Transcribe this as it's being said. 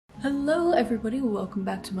Hello everybody, welcome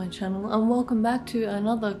back to my channel and welcome back to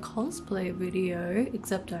another cosplay video,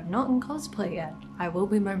 except I'm not in cosplay yet. I will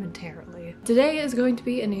be momentarily. Today is going to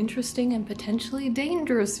be an interesting and potentially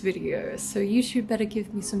dangerous video, so you better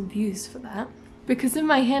give me some views for that. Because in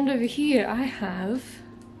my hand over here I have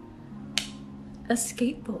a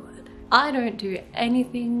skateboard. I don't do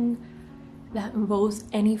anything that involves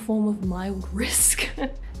any form of mild risk.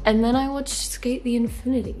 And then I watched Sk8 The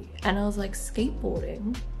Infinity and I was like,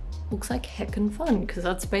 skateboarding looks like heckin' fun, because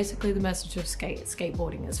that's basically the message of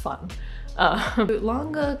skateboarding is fun.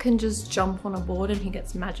 Langa can just jump on a board and he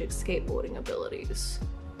gets magic skateboarding abilities.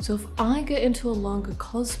 So if I get into a Langa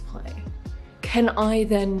cosplay, can I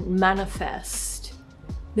then manifest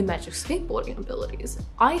the magic skateboarding abilities?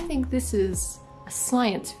 I think this is a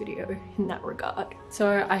science video in that regard.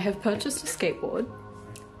 So I have purchased a skateboard.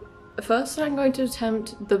 First I'm going to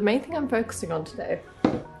attempt, the main thing I'm focusing on today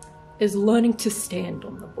is learning to stand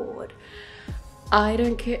on the board. I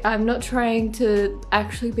don't care, I'm not trying to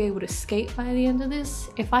actually be able to skate by the end of this.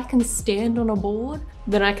 If I can stand on a board,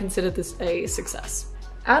 then I consider this a success.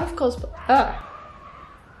 Out of cosplay,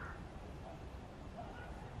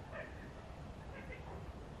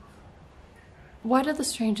 Why do the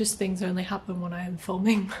strangest things only happen when I am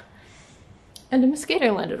filming? And a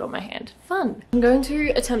mosquito landed on my hand. Fun. I'm going to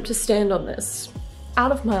attempt to stand on this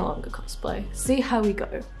out of my Langa cosplay, see how we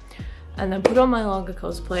go, and then put on my Langa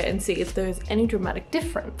cosplay and see if there's any dramatic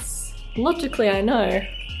difference. Logically, I know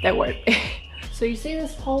there won't be. So you see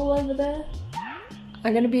this pole over there?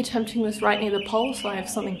 I'm going to be attempting this right near the pole so I have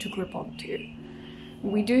something to grip onto.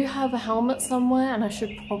 We do have a helmet somewhere and I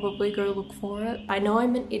should probably go look for it. I know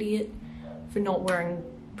I'm an idiot for not wearing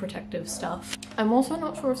protective stuff. I'm also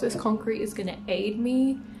not sure if this concrete is going to aid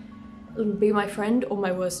me, be my friend, or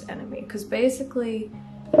my worst enemy, because basically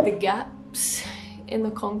the gaps in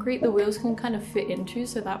the concrete the wheels can kind of fit into,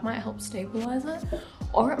 so that might help stabilize it,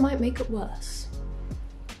 or it might make it worse.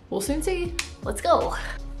 We'll soon see. Let's go.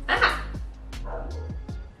 Ah!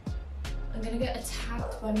 I'm gonna get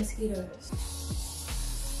attacked by mosquitoes.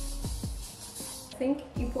 I think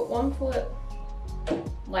you put one foot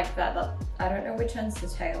like that. I don't know which end's the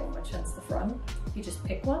tail and which end's the front. You just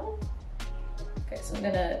pick one. Okay, so I'm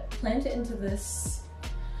gonna plant it into this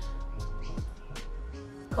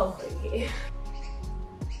concrete here.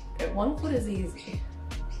 Okay, one foot is easy.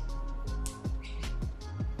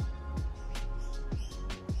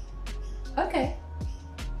 Okay.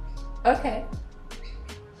 Okay.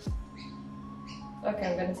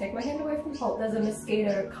 Okay, I'm gonna take my hand away from the pole. There's a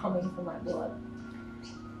mosquito coming for my blood.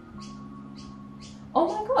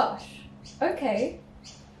 Oh my gosh. Okay.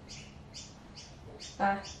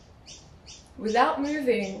 Without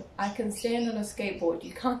moving, I can stand on a skateboard.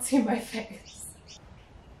 You can't see my face.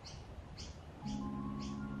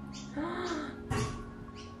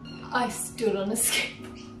 I stood on a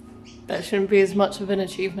skateboard. That shouldn't be as much of an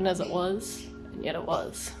achievement as it was, and yet it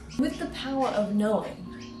was. With the power of knowing,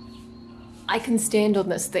 I can stand on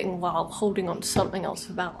this thing while holding on to something else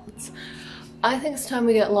for balance. I think it's time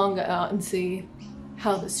we get Langa out and see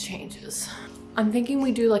how this changes. I'm thinking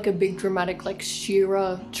we do like a big dramatic like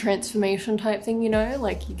She-Ra transformation type thing, you know,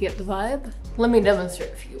 like you get the vibe. Let me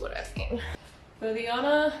demonstrate for you what I mean. For the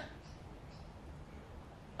honor,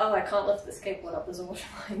 oh, I can't lift the skateboard up, there's a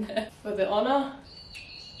waterline there. For the honor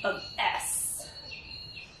of S.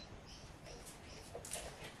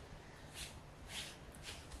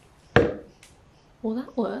 Well,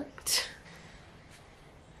 that worked.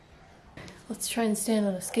 Let's try and stand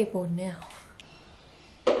on a skateboard now.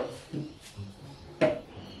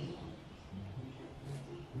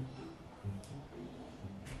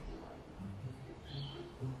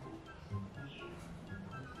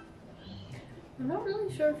 I'm not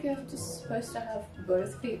really sure if you're supposed to have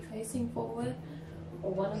both feet facing forward,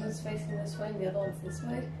 or one of them's facing this way and the other one's this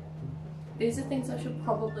way. These are things I should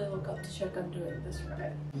probably look up to check I'm doing this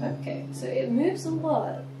right. Okay, so it moves a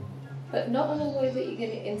lot, but not in a way that you're going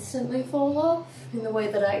to instantly fall off, in the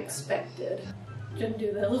way that I expected. Didn't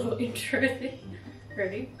do that little intro thing.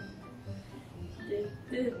 Ready?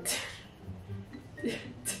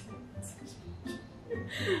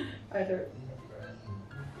 I don't remember.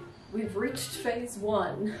 We've reached phase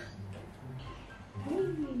 1.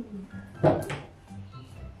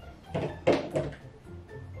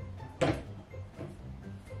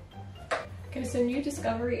 Okay, so new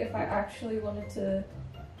discovery, if I actually wanted to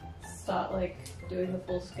start like doing the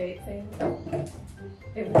full skate thing,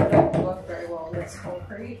 it wouldn't work very well on this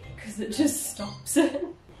concrete because it just stops it.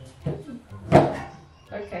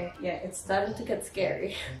 Okay, yeah, it's starting to get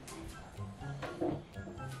scary.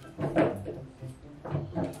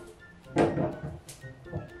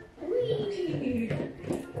 Whee!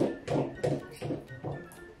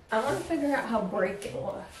 I want to figure out how braking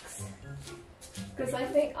works. Because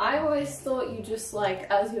I always thought you just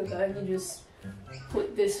like, as you're going, you just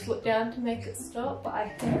put this foot down to make it stop. But I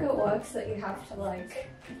think it works that you have to like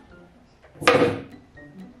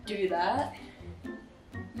do that.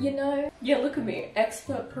 You know? Yeah, look at me.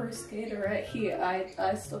 Expert pro skater right here.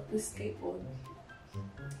 I stopped this skateboard.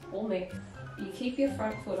 All me. You keep your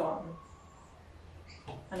front foot on.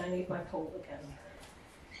 And I need my pole again.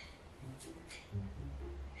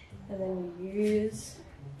 And then you use,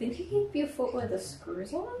 I think you keep your foot where the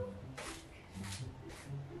screws on.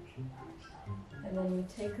 And then you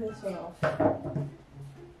take this one off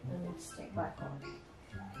and stick back on.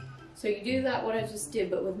 So you do that what I just did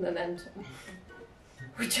but with momentum,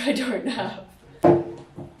 which I don't have.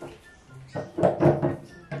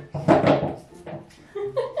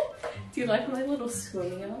 Do you like my little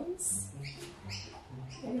swing arms?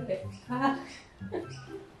 Anyway. Ah.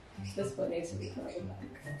 This one needs to be further back.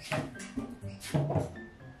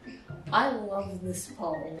 I love this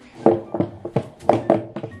pole.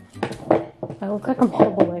 I look like I'm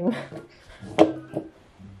hobbling.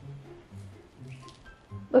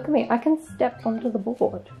 Look at me, I can step onto the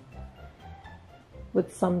board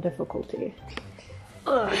with some difficulty.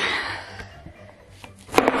 Ugh.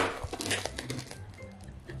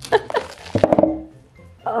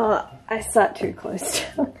 I sat too close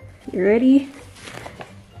down. You ready?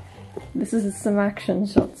 This is some action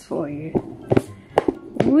shots for you.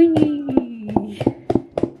 Whee!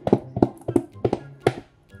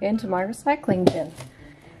 Into my recycling bin.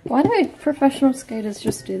 Why don't professional skaters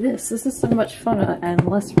just do this? This is so much funner and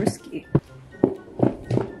less risky.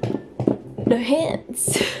 No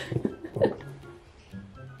hands!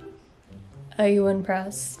 Are you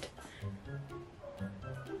impressed?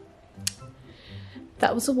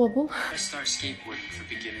 That was a wobble. Let's start skateboarding for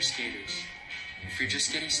beginner skaters. If you're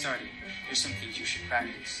just getting started, here's some things you should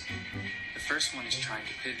practice. The first one is trying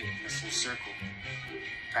to pivot in a full circle.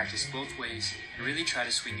 Practice both ways and really try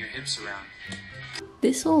to swing your hips around.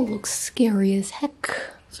 This all looks scary as heck.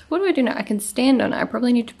 So what do I do now? I can stand on it. I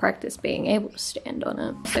probably need to practice being able to stand on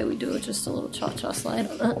it. Say we do just a little cha-cha slide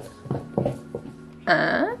on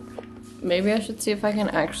it. Maybe I should see if I can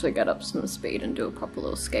actually get up some speed and do a proper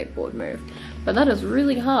little skateboard move. But that is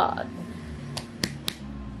really hard.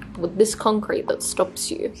 With this concrete that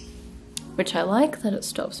stops you. Which I like that it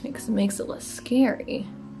stops me because it makes it less scary.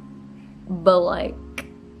 But like,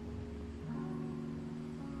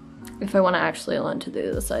 if I want to actually learn to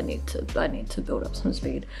do this, I need to build up some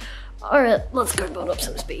speed. Alright, let's go build up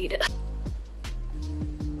some speed.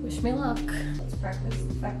 Wish me luck. Let's practice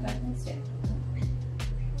the fact I can stand.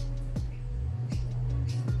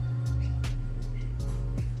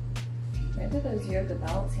 Maybe those yoga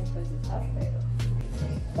balancing poses have made up.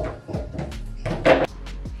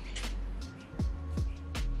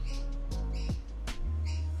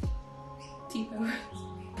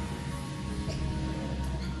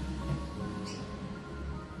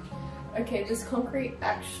 Okay, this concrete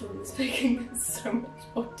actually is making this so much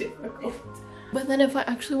more difficult. But then if I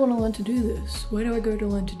actually want to learn to do this, where do I go to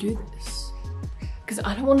learn to do this? Because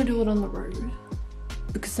I don't want to do it on the road,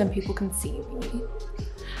 because then people can see me.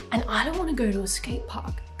 And I don't want to go to a skate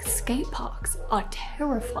park, because skate parks are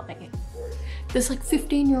terrifying. There's like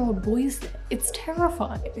 15-year-old boys there. It's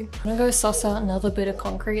terrifying. I'm gonna go suss out another bit of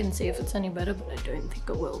concrete and see if it's any better, but I don't think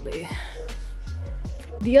it will be.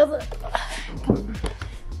 The other,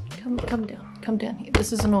 come down here.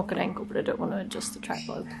 This is an awkward angle, but I don't want to adjust the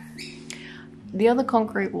tripod. The other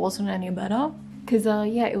concrete wasn't any better, because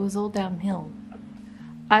yeah, it was all downhill.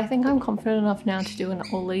 I think I'm confident enough now to do an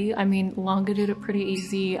ollie. I mean, Langa did it pretty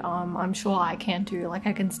easy. I'm sure I can too. Like,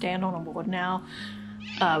 I can stand on a board now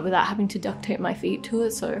without having to duct tape my feet to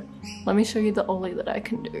it. So let me show you the ollie that I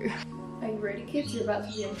can do. Are you ready, kids? You're about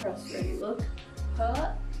to be impressed. Ready? Look.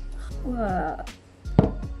 Hut. Whoa.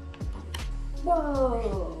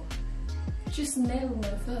 Whoa. Just nailed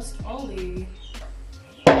my first ollie.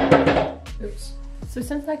 Oops. So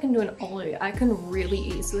since I can do an ollie, I can really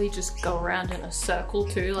easily just go around in a circle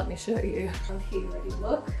too. Let me show you. Okay, ready?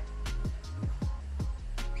 Look.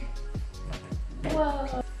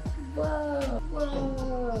 Whoa. Whoa.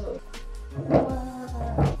 Whoa.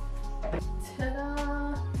 Whoa.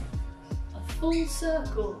 Ta-da. A full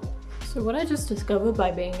circle. So what I just discovered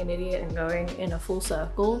by being an idiot and going in a full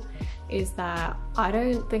circle is that I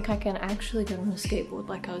don't think I can actually get on a skateboard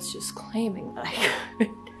like I was just claiming that I could.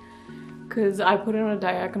 Because I put it on a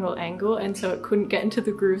diagonal angle and so it couldn't get into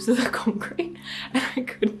the grooves of the concrete and I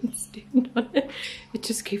couldn't stand on it. It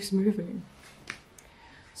just keeps moving.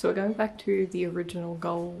 So we're going back to the original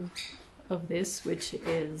goal of this, which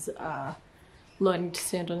is learning to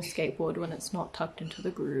stand on a skateboard when it's not tucked into the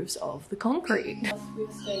grooves of the concrete.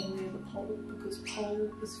 We're staying near the pole because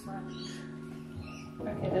pole is friend.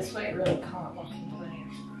 Okay, this way it really can't lock into any of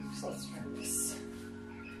the grooves. Let's try this.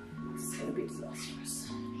 This is gonna be disastrous.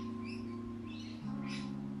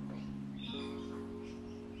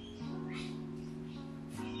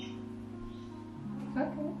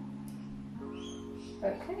 Okay.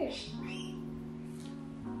 Okay.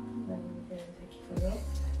 Then we're going to take your foot off.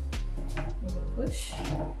 We're going to push.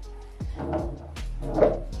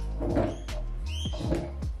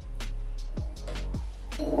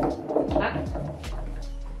 Back.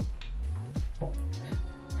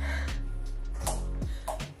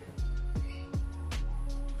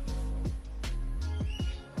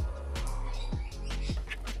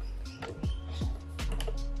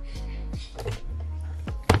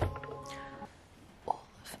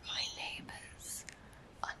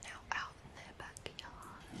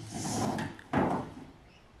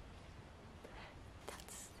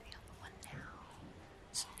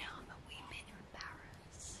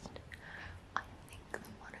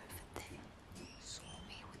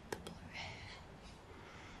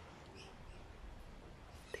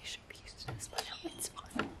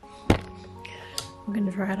 I'm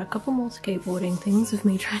gonna try out a couple more skateboarding things of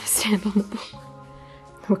me trying to stand on the board.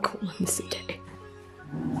 We're calling this a day.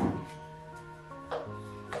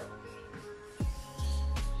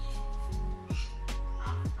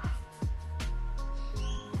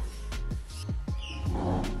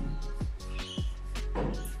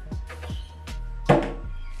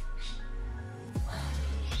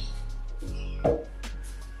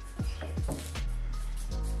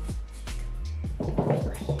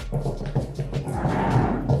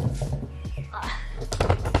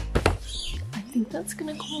 That's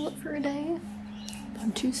gonna call it for a day.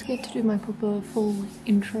 I'm too scared to do my proper full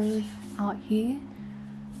intro out here.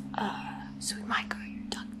 So we might go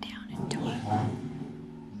duck down into a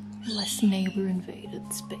less neighbor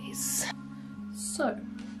invaded space. So,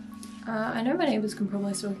 I know my neighbors can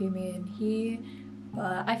probably still hear me in here,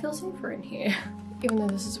 but I feel safer in here. Even though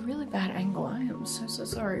this is a really bad angle, I am so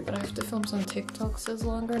sorry, but I have to film some TikToks as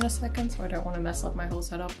longer in a second, so I don't want to mess up my whole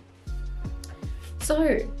setup.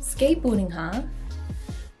 So, skateboarding, huh?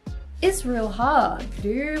 It's real hard. I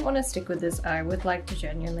do want to stick with this. I would like to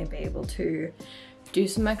genuinely be able to do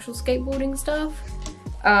some actual skateboarding stuff.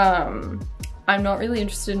 I'm not really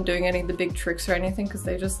interested in doing any of the big tricks or anything because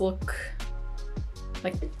they just look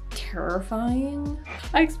like terrifying.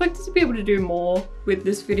 I expected to be able to do more with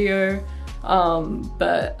this video,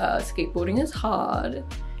 but skateboarding is hard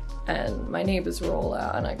and my neighbors were all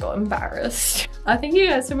out and I got embarrassed. Thank you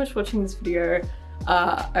guys so much for watching this video.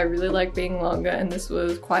 I really like being Langa and this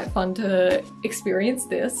was quite fun to experience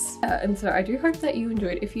this. And so I do hope that you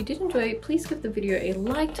enjoyed. If you did enjoy, please give the video a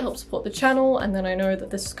like to help support the channel, and then I know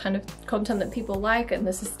that this is kind of content that people like and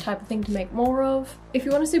this is the type of thing to make more of. If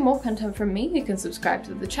you want to see more content from me, you can subscribe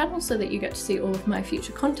to the channel so that you get to see all of my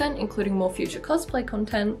future content, including more future cosplay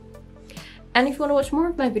content. And if you want to watch more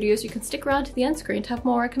of my videos, you can stick around to the end screen to have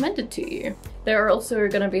more recommended to you. There are also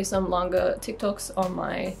going to be some longer TikToks on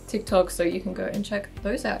my TikTok, so you can go and check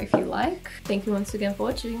those out if you like. Thank you once again for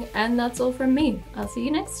watching, and that's all from me. I'll see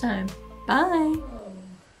you next time. Bye!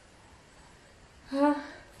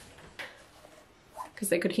 Because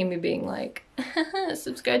they could hear me being like,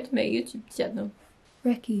 subscribe to my YouTube channel.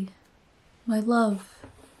 Reki, my love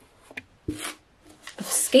of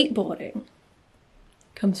skateboarding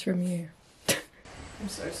comes from you. I'm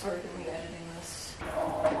so sorry to be editing this.